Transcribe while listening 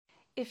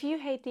if you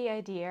hate the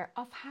idea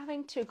of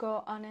having to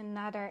go on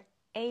another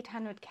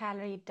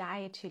 800-calorie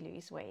diet to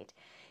lose weight,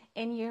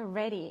 and you're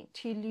ready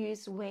to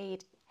lose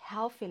weight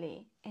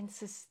healthily and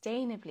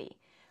sustainably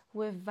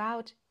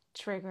without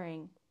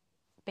triggering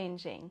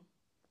binging,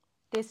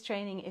 this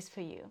training is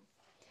for you.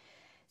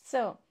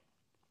 So,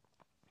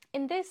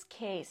 in this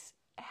case,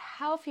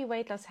 healthy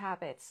weight loss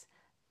habits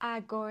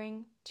are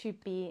going to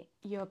be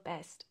your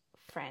best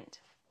friend.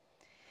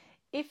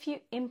 If you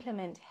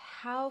implement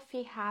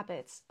healthy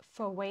habits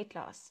for weight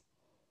loss,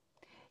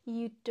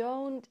 you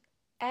don't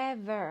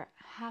ever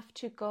have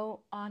to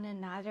go on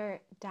another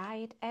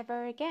diet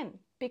ever again,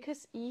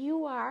 because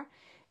you are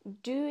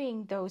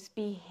doing those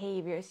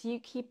behaviors. You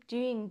keep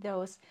doing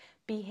those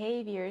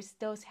behaviors,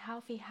 those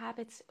healthy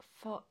habits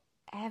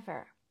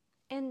forever.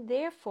 And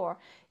therefore,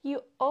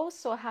 you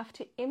also have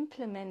to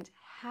implement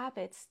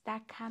habits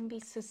that can be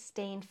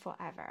sustained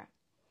forever.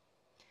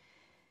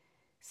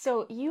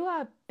 So you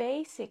are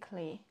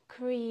basically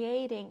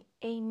creating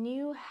a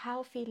new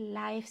healthy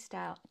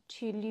lifestyle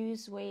to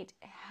lose weight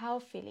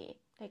healthily,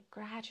 like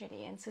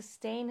gradually and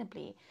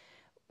sustainably,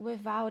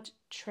 without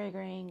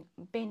triggering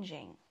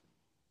binging.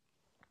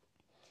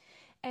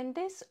 And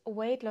this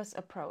weight loss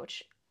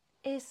approach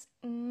is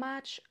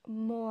much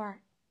more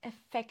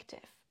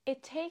effective.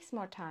 It takes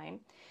more time,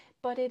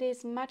 but it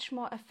is much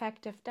more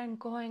effective than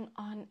going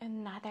on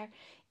another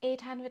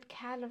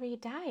 800-calorie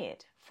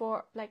diet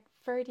for like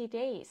 30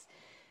 days.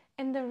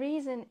 And the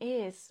reason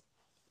is,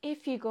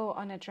 if you go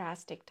on a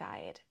drastic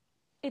diet,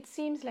 it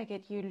seems like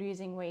you're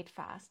losing weight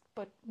fast,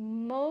 but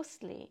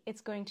mostly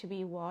it's going to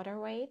be water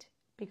weight,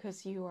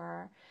 because you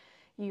are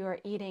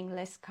eating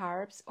less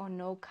carbs or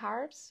no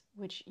carbs,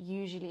 which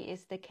usually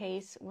is the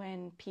case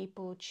when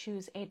people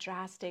choose a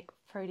drastic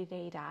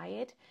 30-day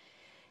diet.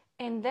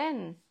 And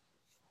then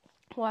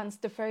once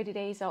the 30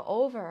 days are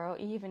over, or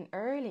even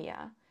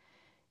earlier,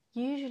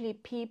 usually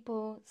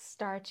people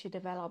start to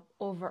develop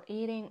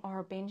overeating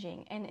or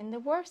binging. And in the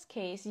worst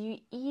case, you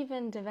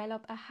even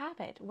develop a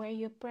habit where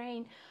your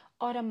brain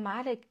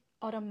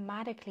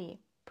automatically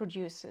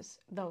produces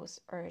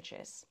those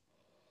urges.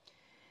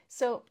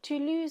 So to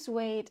lose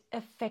weight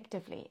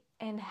effectively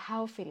and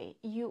healthily,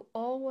 you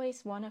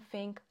always want to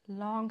think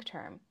long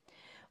term.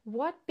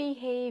 What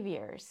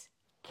behaviors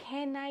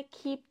can I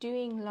keep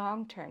doing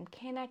long term?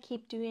 Can I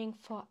keep doing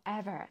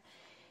forever?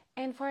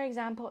 And for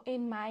example,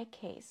 in my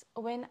case,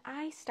 when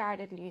I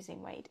started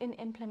losing weight and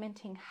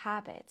implementing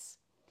habits,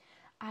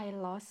 I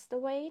lost the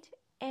weight,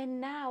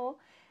 and now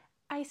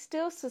I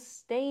still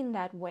sustain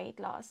that weight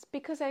loss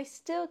because I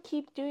still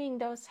keep doing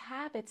those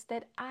habits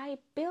that I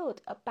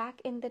built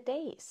back in the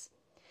days.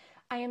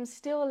 I am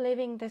still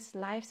living this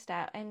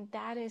lifestyle, and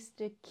that is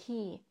the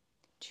key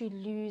to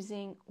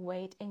losing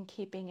weight and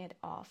keeping it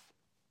off.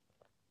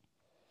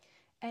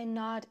 And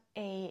not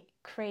a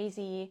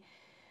crazy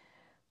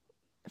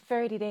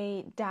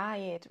 30-day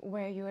diet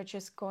where you are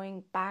just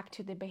going back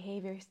to the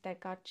behaviors that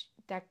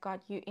got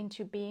you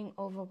into being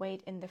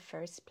overweight in the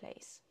first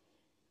place.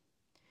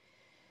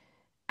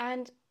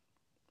 And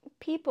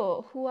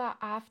people who are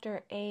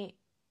after a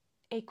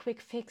quick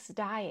fix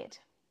diet,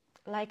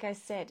 like I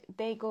said,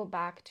 they go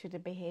back to the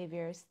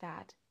behaviors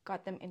that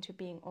got them into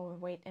being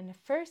overweight in the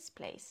first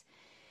place.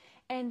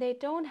 And they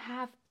don't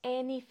have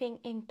anything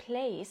in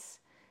place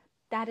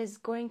that is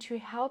going to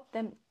help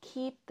them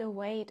keep the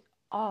weight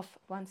off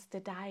once the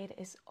diet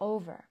is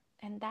over.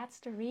 And that's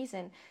the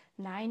reason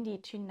 90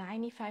 to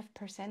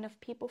 95% of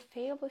people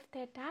fail with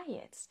their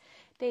diets.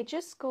 They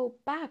just go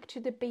back to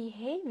the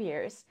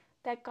behaviors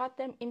that got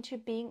them into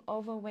being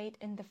overweight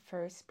in the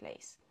first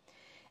place.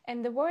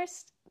 And the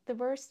worst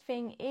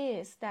thing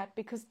is that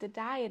because the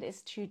diet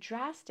is too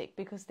drastic,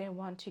 because they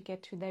want to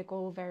get to their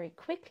goal very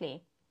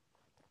quickly,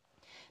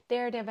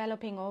 they're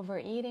developing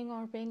overeating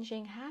or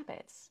binging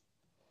habits.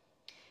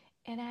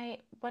 And I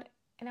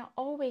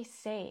always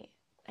say,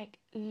 like,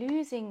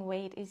 losing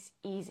weight is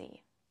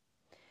easy.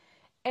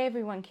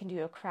 Everyone can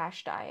do a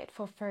crash diet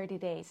for 30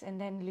 days and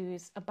then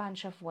lose a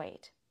bunch of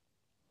weight.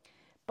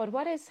 But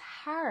what is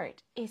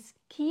hard is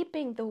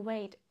keeping the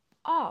weight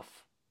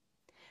off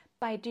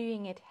by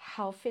doing it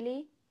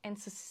healthily and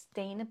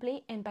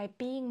sustainably, and by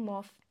being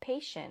more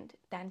patient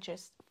than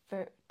just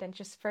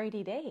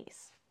 30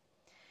 days.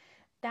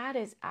 That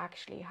is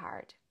actually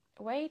hard.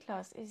 Weight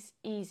loss is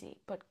easy,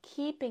 but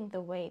keeping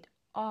the weight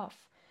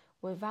off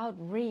without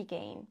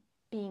regain,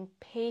 being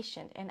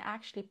patient and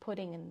actually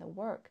putting in the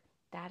work,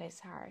 that is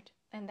hard.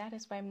 And that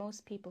is why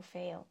most people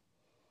fail.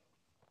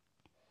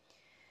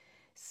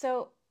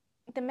 So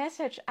the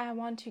message I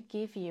want to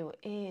give you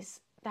is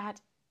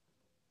that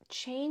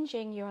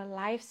changing your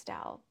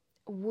lifestyle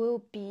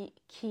will be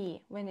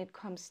key when it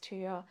comes to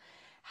your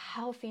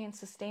healthy and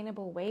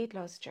sustainable weight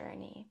loss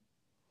journey.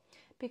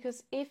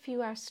 Because if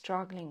you are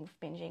struggling with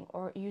binging,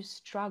 or you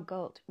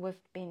struggled with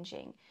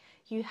binging,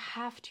 you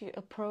have to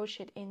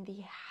approach it in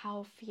the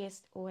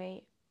healthiest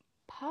way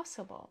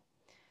possible.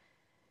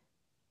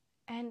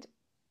 And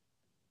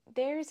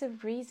there's a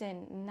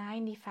reason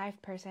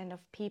 95%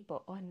 of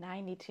people, or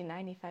 90 to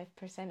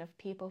 95% of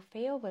people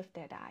fail with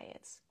their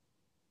diets.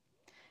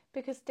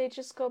 because they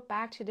just go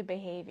back to the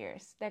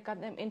behaviors that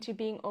got them into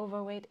being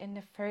overweight in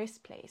the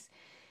first place.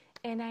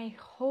 And I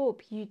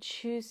hope you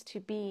choose to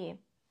be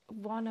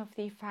one of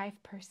the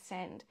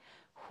 5%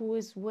 who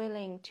is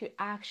willing to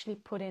actually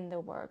put in the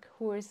work,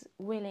 who is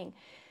willing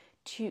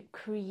to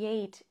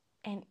create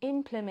and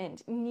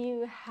implement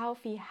new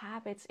healthy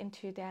habits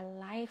into their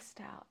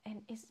lifestyle,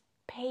 and is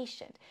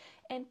patient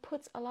and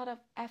puts a lot of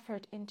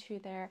effort into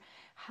their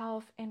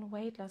health and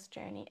weight loss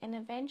journey. And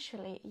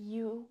eventually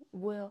you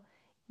will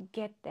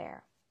get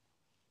there.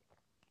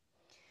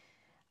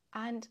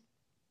 And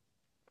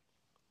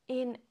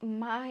in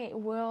my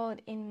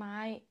world, in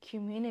my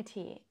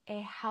community,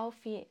 a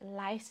healthy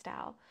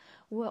lifestyle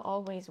will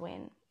always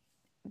win.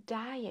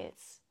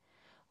 Diets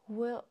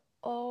will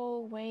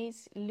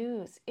always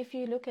lose. If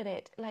you look at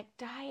it, like,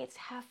 diets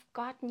have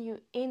gotten you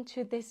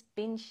into this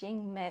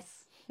binging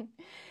mess.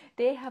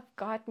 They have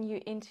gotten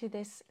you into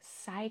this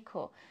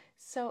cycle.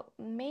 So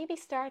maybe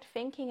start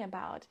thinking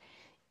about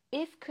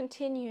if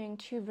continuing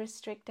to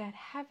restrict that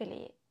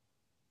heavily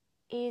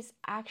is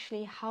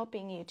actually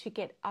helping you to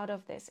get out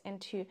of this and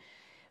to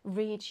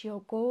reach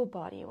your goal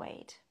body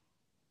weight.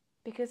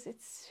 Because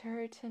it's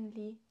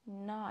certainly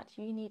not.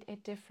 You need a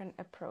different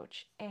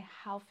approach, a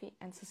healthy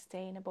and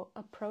sustainable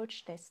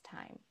approach this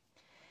time.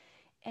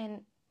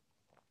 And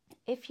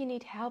if you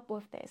need help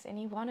with this and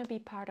you want to be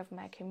part of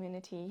my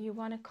community, you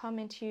want to come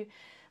into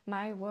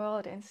my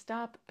world and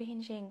stop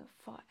binging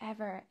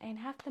forever and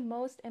have the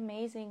most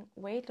amazing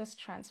weight loss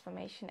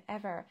transformation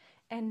ever,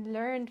 and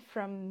learn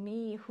from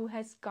me who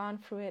has gone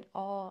through it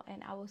all,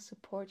 and I will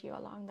support you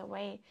along the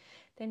way,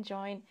 then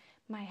join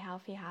my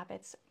Healthy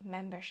Habits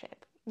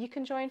membership. You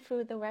can join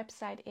through the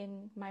website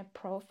in my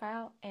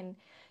profile, and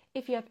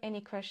if you have any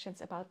questions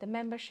about the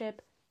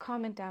membership,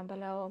 comment down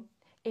below.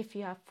 If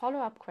you have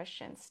follow-up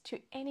questions to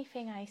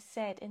anything I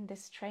said in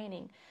this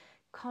training,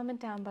 comment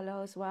down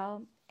below as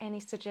well. Any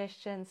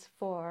suggestions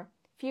for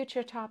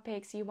future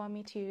topics you want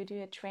me to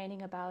do a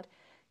training about,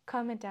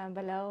 comment down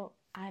below,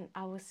 and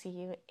I will see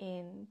you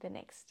in the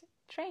next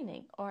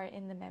training or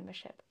in the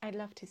membership. I'd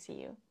love to see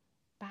you.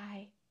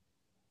 Bye.